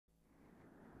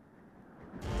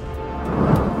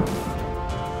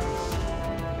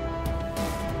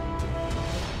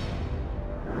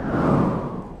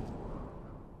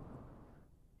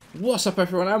What's up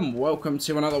everyone and welcome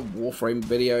to another Warframe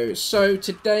video. So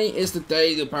today is the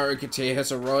day the Barracuda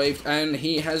has arrived and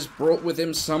he has brought with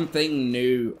him something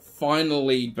new.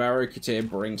 Finally Barracuda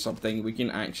brings something we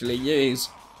can actually use.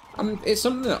 It's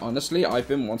something that honestly I've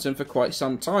been wanting for quite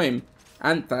some time,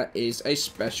 and that is a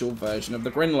special version of the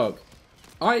Grinlok.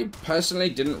 I personally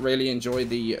didn't really enjoy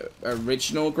the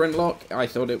original Grinlok. I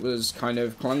thought it was kind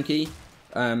of clunky.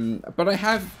 But I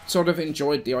have sort of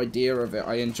enjoyed the idea of it.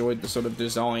 I enjoyed the sort of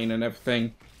design and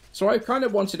everything. So I kind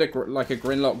of wanted like a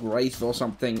Grinlok Wraith or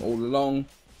something all along.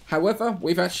 However,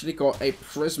 we've actually got a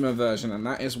Prisma version, and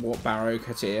that is what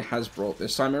Barracuda has brought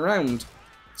this time around.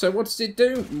 So what does it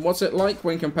do? What's it like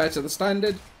when compared to the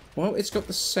standard? Well, it's got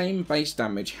the same base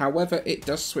damage. However, it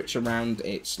does switch around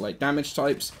its damage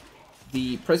types.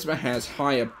 The Prisma has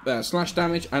higher slash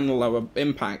damage and lower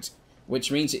impact,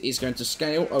 which means it is going to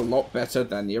scale a lot better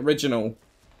than the original.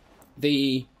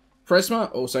 The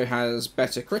Prisma also has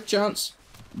better crit chance,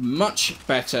 much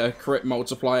better crit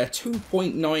multiplier,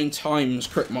 2.9 times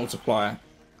crit multiplier,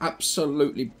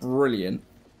 absolutely brilliant.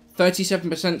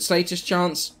 37% status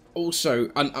chance,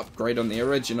 also an upgrade on the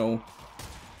original.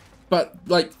 But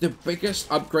like the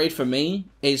biggest upgrade for me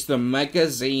is the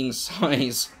magazine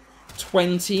size.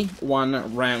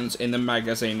 21 rounds in the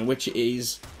magazine, which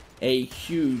is a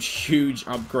huge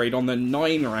upgrade on the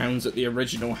 9 rounds that the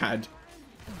original had.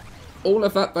 All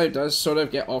of that though does sort of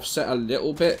get offset a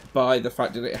little bit by the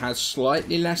fact that it has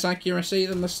slightly less accuracy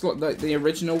than the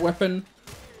original weapon.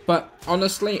 But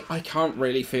honestly, I can't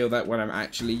really feel that when I'm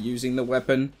actually using the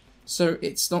weapon, so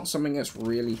it's not something that's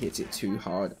really hit it too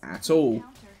hard at all.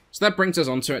 So that brings us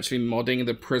on to actually modding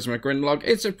the Prisma Grinlok.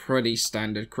 It's a pretty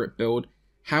standard crit build.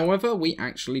 However, we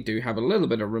actually do have a little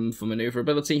bit of room for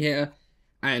maneuverability here,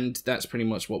 and that's pretty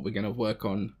much what we're going to work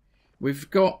on. We've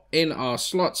got in our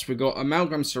slots, we've got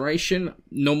Amalgam Serration.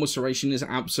 Normal Serration is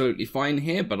absolutely fine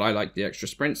here, but I like the extra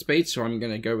sprint speed, so I'm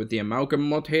going to go with the Amalgam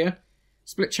mod here.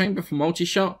 Split Chamber for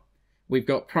multi-shot. We've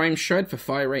got Prime Shred for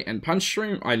fire rate and punch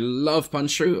through. I love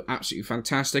punch through, absolutely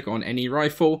fantastic on any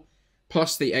rifle.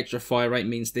 Plus the extra fire rate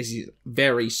means this is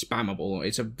very spammable.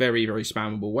 It's a very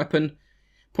spammable weapon.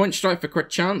 Point Strike for crit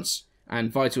chance,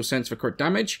 and Vital Sense for crit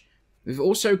damage. We've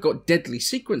also got Deadly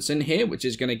Sequence in here, which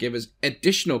is going to give us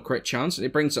additional crit chance.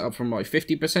 It brings it up from like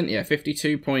 50%, yeah,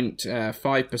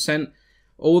 52.5%,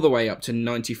 all the way up to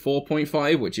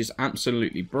 94.5%, which is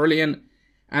absolutely brilliant.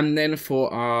 And then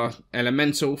for our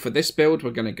Elemental, for this build,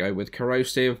 we're going to go with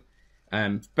Corrosive.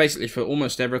 Basically for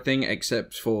almost everything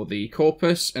except for the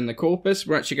Corpus. And the Corpus,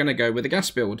 we're actually going to go with a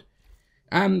Gas build.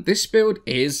 This build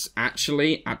is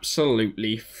actually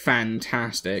absolutely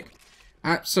fantastic.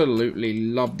 Absolutely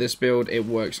love this build. It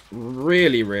works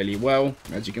really well.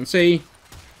 As you can see,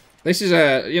 this is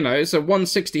a, it's a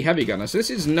 160 heavy gunner, so this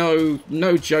is no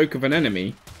joke of an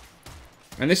enemy.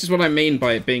 And this is what I mean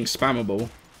by it being spammable,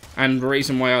 and the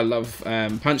reason why I love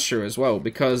punch through as well,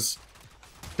 because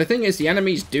the thing is the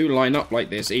enemies do line up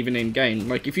like this even in game.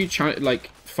 Like if you try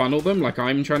funnel them like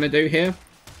I'm trying to do here,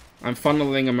 I'm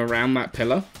funneling them around that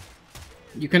pillar.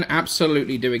 You can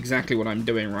absolutely do exactly what I'm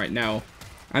doing right now.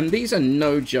 And these are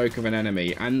no joke of an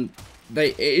enemy. And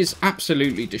it is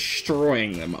absolutely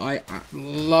destroying them. I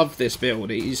love this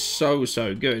build. It is so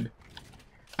good.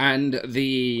 And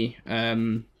the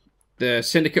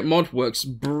Syndicate mod works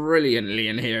brilliantly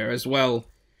in here as well.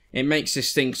 It makes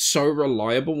this thing so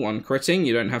reliable on critting.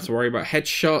 You don't have to worry about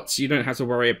headshots. You don't have to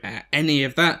worry about any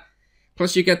of that.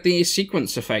 Plus you get the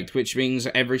sequence effect, which means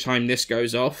every time this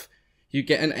goes off, you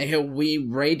get an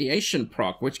AoE radiation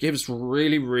proc, which gives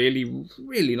really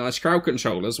nice crowd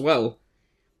control as well.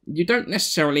 You don't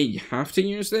necessarily have to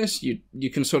use this. You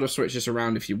can sort of switch this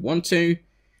around if you want to. You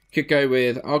could go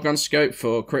with Argon Scope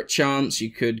for crit chance.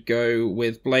 You could go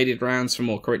with Bladed Rounds for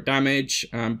more crit damage.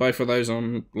 Both of those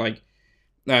on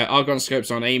Argon Scope's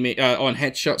on on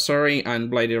headshot, sorry, and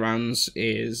Bladed Rounds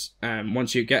is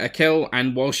once you get a kill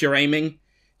and whilst you're aiming,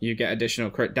 you get additional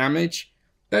crit damage.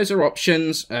 Those are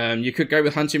options. You could go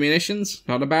with Hunter Munitions,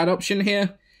 not a bad option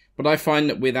here, but I find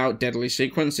that without Deadly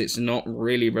Sequence, it's not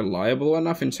really reliable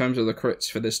enough in terms of the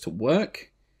crits for this to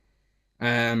work.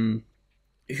 You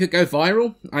could go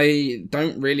Viral. I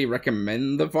don't really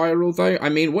recommend the Viral though. I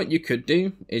mean, what you could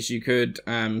do is you could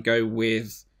go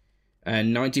with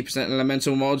 90%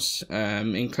 elemental mods,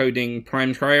 including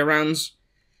primed cryo rounds,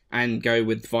 and go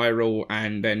with Viral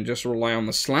and then just rely on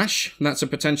the slash. That's a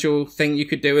potential thing you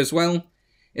could do as well,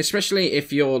 especially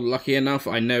if you're lucky enough.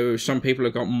 I know some people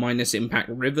have got minus impact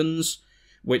ribbons,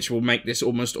 which will make this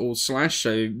almost all slash,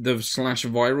 so the slash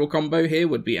Viral combo here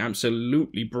would be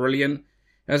absolutely brilliant.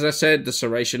 As I said, the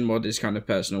Serration mod is kind of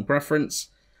personal preference.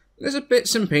 There's a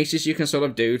bits and pieces you can sort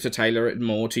of do to tailor it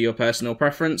more to your personal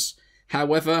preference.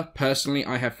 However, personally,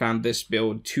 I have found this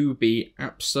build to be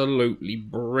absolutely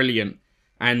brilliant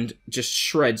and just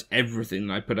shreds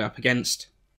everything I put up against.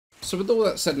 So with all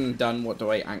that said and done, what do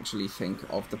I actually think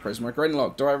of the Prisma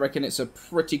Grinlok? Do I reckon it's a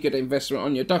pretty good investment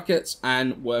on your ducats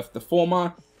and worth the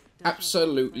former?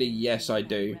 Absolutely yes, I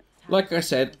do. Like I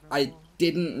said, I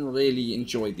didn't really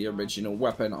enjoy the original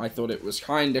weapon. I thought it was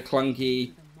kind of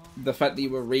clunky. The fact that you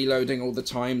were reloading all the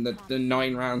time, the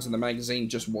 9 rounds in the magazine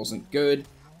just wasn't good.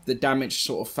 The damage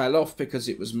sort of fell off because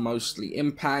it was mostly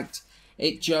impact.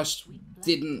 It just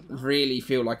didn't really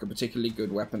feel like a particularly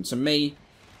good weapon to me.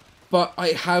 But I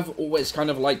have always kind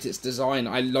of liked its design.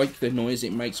 I like the noise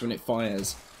it makes when it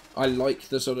fires. I like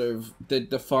the sort of,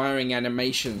 the firing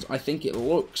animations. I think it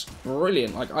looks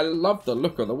brilliant. Like, I love the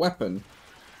look of the weapon.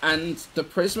 And the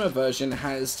Prisma version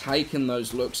has taken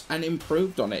those looks and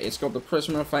improved on it. It's got the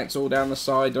Prisma effects all down the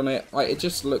side on it. It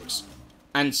just looks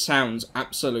and sounds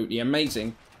absolutely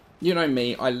amazing. You know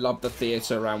me, I love the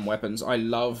theatre around weapons. I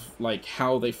love like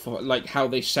how they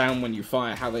sound when you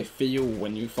fire, how they feel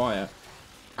when you fire.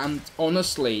 And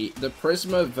honestly, the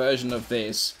Prisma version of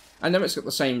this, I know it's got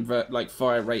the same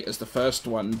fire rate as the first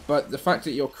one, but the fact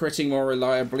that you're critting more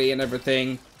reliably and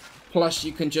everything, plus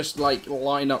you can just like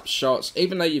line up shots,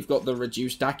 even though you've got the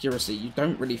reduced accuracy, you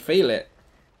don't really feel it.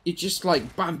 You just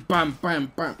like bam, bam,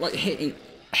 bam, bam, like hitting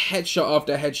headshot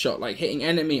after headshot, like hitting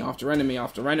enemy after enemy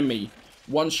after enemy.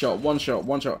 One shot, one shot,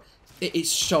 one shot. It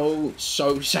is so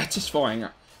satisfying.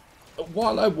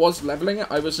 While I was leveling it,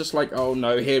 I was just like, oh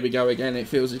no, here we go again. It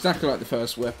feels exactly like the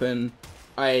first weapon.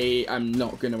 I am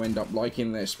not going to end up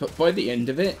liking this. But by the end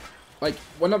of it, like,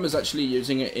 when I was actually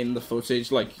using it in the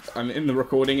footage, like, I'm in the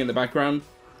recording in the background,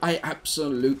 I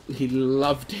absolutely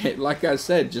loved it. Like I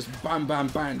said, just bam, bam,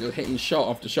 bam, just hitting shot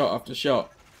after shot after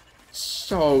shot.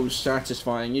 So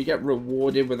satisfying. You get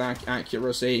rewarded with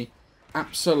accuracy.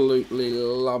 Absolutely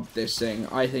love this thing.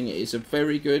 I think it is a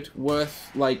very good,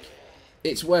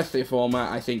 it's worth the former.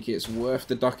 I think it's worth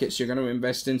the ducats you're going to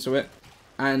invest into it.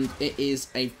 And it is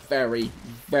a very,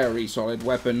 very solid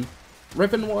weapon.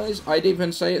 Ribbon-wise, I'd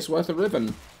even say it's worth a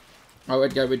ribbon. I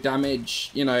would go with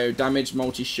damage, you know, damage,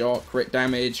 multi-shot, crit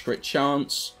damage, crit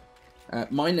chance.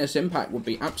 Minus impact would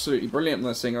be absolutely brilliant in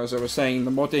this thing, as I was saying,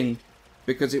 the modding,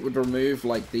 because it would remove,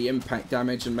 like, the impact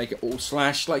damage and make it all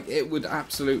slash. Like, it would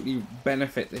absolutely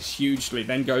benefit this hugely.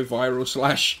 Then go viral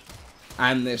slash,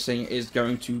 and this thing is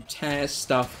going to tear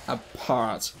stuff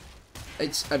apart.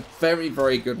 It's a very,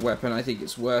 very good weapon. I think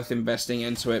it's worth investing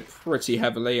into it pretty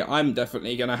heavily. I'm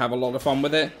definitely going to have a lot of fun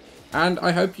with it, and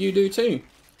I hope you do too.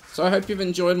 So I hope you've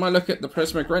enjoyed my look at the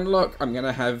Prisma Grinlok. I'm going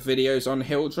to have videos on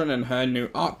Hildren and her new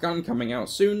art gun coming out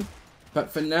soon.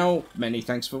 But for now, many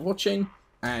thanks for watching,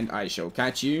 and I shall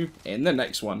catch you in the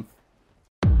next one.